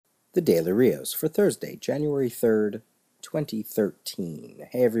The Daily Rios for Thursday, January 3rd, 2013.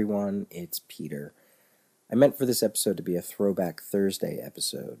 Hey everyone, it's Peter. I meant for this episode to be a Throwback Thursday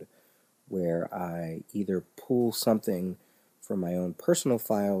episode where I either pull something from my own personal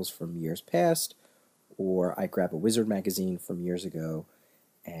files from years past or I grab a Wizard magazine from years ago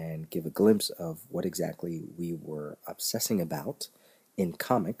and give a glimpse of what exactly we were obsessing about in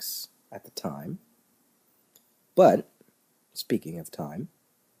comics at the time. But, speaking of time,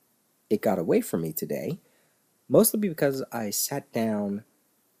 it got away from me today, mostly because I sat down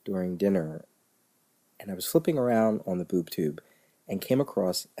during dinner and I was flipping around on the boob tube and came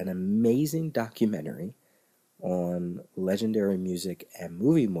across an amazing documentary on legendary music and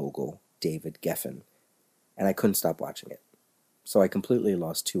movie mogul David Geffen, and I couldn't stop watching it. So I completely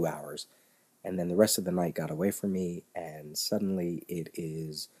lost 2 hours, and then the rest of the night got away from me, and suddenly it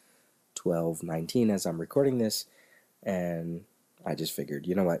is 12:19 as I'm recording this, and I just figured,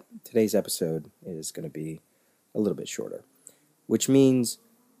 you know what, today's episode is going to be a little bit shorter, which means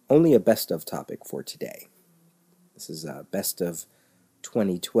only a best of topic for today. This is a best of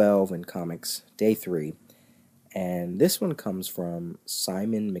 2012 in comics, day 3, and this one comes from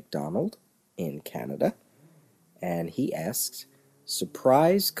Simon McDonald in Canada, and he asks,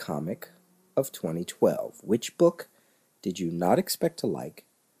 surprise comic of 2012. Which book did you not expect to like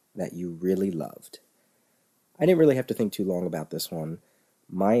that you really loved? I didn't really have to think too long about this one.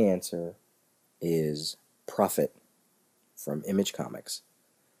 My answer is Prophet from Image Comics,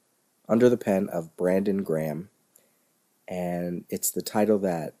 under the pen of Brandon Graham, and it's the title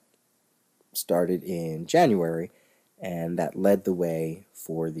that started in January and that led the way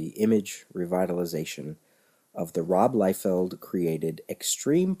for the Image revitalization of the Rob Liefeld created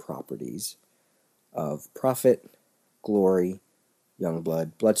extreme properties of Prophet, Glory,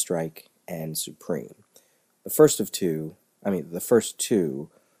 Youngblood, Bloodstrike, and Supreme. The first two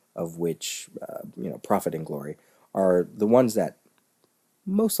of which, Prophet and Glory, are the ones that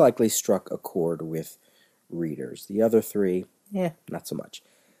most likely struck a chord with readers. The other three, not so much.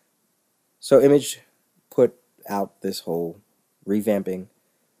 So Image put out this whole revamping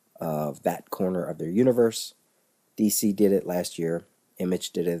of that corner of their universe. DC did it last year. Image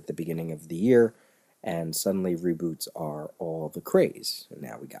did it at the beginning of the year. And suddenly reboots are all the craze. And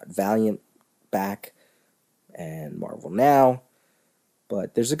now we got Valiant back and Marvel Now.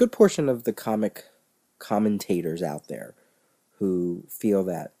 But there's a good portion of the comic commentators out there who feel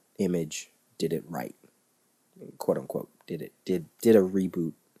that Image did it right, quote unquote, did a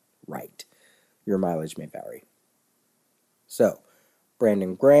reboot right. Your mileage may vary. So,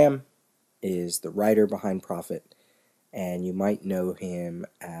 Brandon Graham is the writer behind Prophet, and you might know him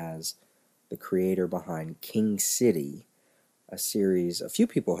as the creator behind King City, a series a few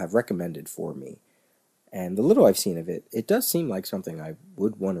people have recommended for me. And the little I've seen of it, it does seem like something I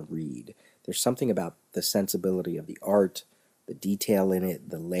would want to read. There's something about the sensibility of the art, the detail in it,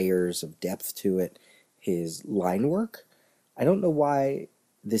 the layers of depth to it, his line work. I don't know why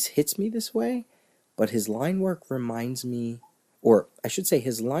this hits me this way, but his line work reminds me, or I should say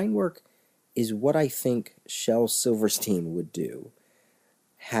his line work is what I think Shel Silverstein would do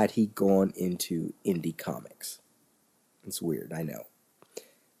had he gone into indie comics. It's weird, I know.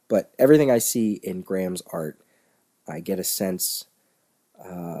 But everything I see in Graham's art, I get a sense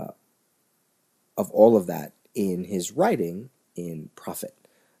of all of that in his writing in Prophet.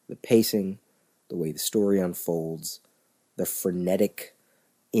 The pacing, the way the story unfolds, the frenetic,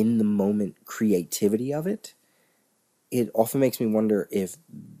 in-the-moment creativity of it. It often makes me wonder if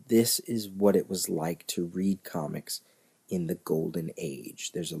this is what it was like to read comics in the golden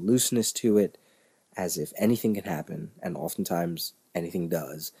age. There's a looseness to it, as if anything can happen, and oftentimes anything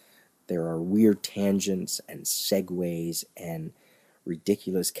does. There are weird tangents and segues and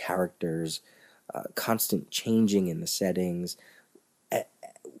ridiculous characters, constant changing in the settings.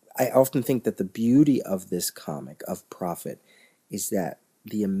 I often think that the beauty of this comic, of Prophet, is that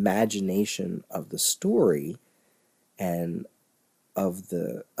the imagination of the story and of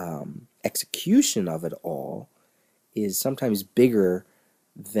the execution of it all is sometimes bigger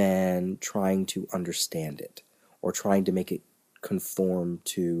than trying to understand it or trying to make it conform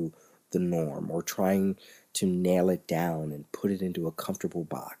to the norm or trying to nail it down and put it into a comfortable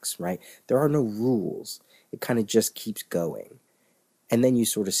box, right? There are no rules. It kind of just keeps going. And then you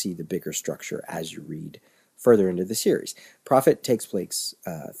sort of see the bigger structure as you read further into the series. Prophet takes place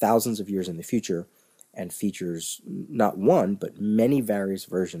thousands of years in the future and features not one, but many various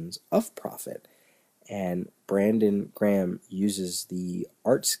versions of Prophet. And Brandon Graham uses the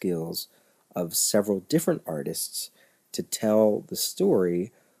art skills of several different artists to tell the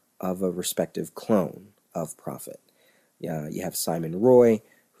story of a respective clone of Prophet. You have Simon Roy,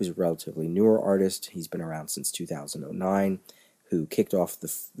 who's a relatively newer artist. He's been around since 2009, who kicked off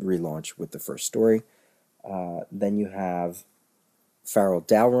the relaunch with the first story. Then you have Farrell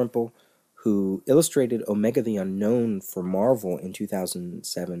Dalrymple, who illustrated Omega the Unknown for Marvel in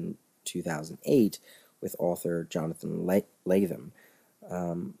 2007 2008 with author Jonathan Latham.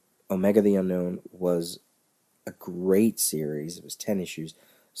 Omega the Unknown was a great series. It was 10 issues,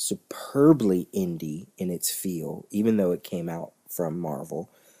 superbly indie in its feel, even though it came out from Marvel.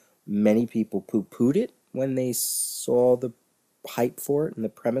 Many people poo-pooed it when they saw the hype for it and the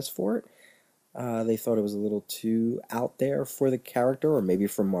premise for it. They thought it was a little too out there for the character, or maybe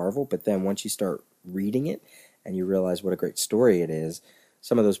for Marvel, but then once you start reading it and you realize what a great story it is,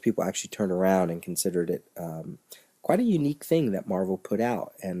 some of those people actually turned around and considered it quite a unique thing that Marvel put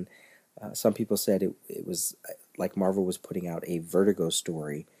out. And some people said it was like Marvel was putting out a Vertigo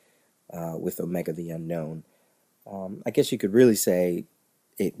story with Omega the Unknown. I guess you could really say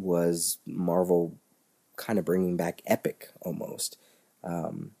it was Marvel kind of bringing back Epic almost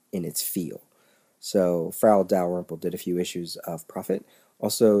in its feel. So Farrell Dalrymple did a few issues of Prophet.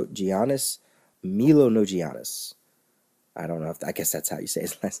 Also, Milo no Giannis. I don't know if, I guess that's how you say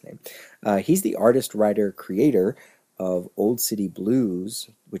his last name. He's the artist, writer, creator of Old City Blues,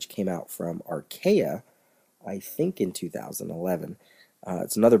 which came out from Archaea, I think in 2011.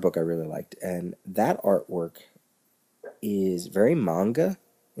 It's another book I really liked, and that artwork is very manga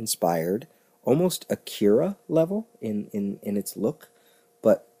inspired, almost Akira level in its look,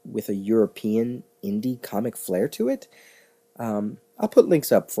 but with a European indie comic flair to it. I'll put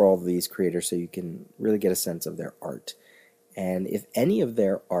links up for all of these creators so you can really get a sense of their art. And if any of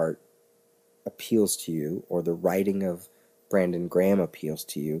their art appeals to you, or the writing of Brandon Graham appeals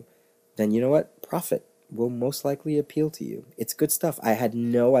to you, then you know what? Prophet will most likely appeal to you. It's good stuff. I had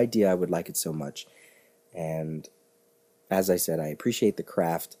no idea I would like it so much. And as I said, I appreciate the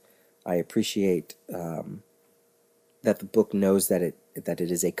craft. I appreciate that the book knows that it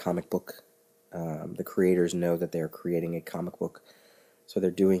is a comic book. The creators know that they're creating a comic book, so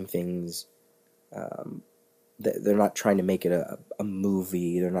they're doing things. They're not trying to make it a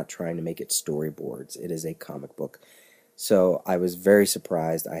movie. They're not trying to make it storyboards. It is a comic book. So I was very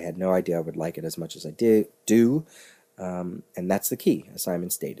surprised. I had no idea I would like it as much as I do. And that's the key, as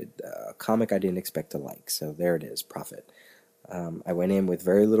Simon stated. A comic I didn't expect to like. So there it is, Prophet. I went in with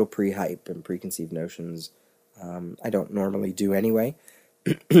very little pre-hype and preconceived notions. I don't normally do anyway.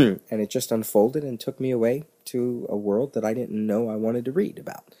 And it just unfolded and took me away to a world that I didn't know I wanted to read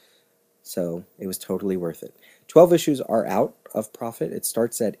about. So it was totally worth it. 12 issues are out of Prophet. It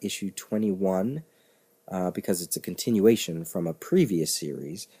starts at issue 21 because it's a continuation from a previous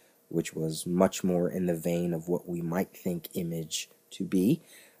series, which was much more in the vein of what we might think Image to be.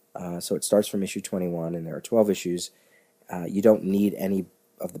 So it starts from issue 21, and there are 12 issues. You don't need any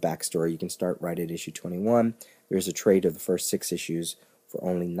of the backstory. You can start right at issue 21. There's a trade of the first 6 issues for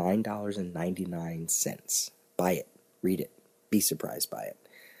only $9.99. Buy it. Read it. Be surprised by it.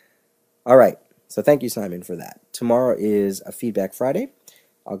 All right. So thank you, Simon, for that. Tomorrow is a Feedback Friday.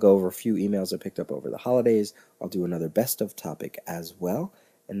 I'll go over a few emails I picked up over the holidays. I'll do another best of topic as well.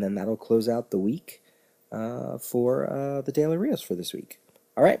 And then that'll close out the week for the Daily Rios for this week.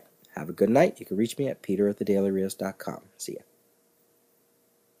 All right. Have a good night. You can reach me at peter@thedailyrios.com. See ya.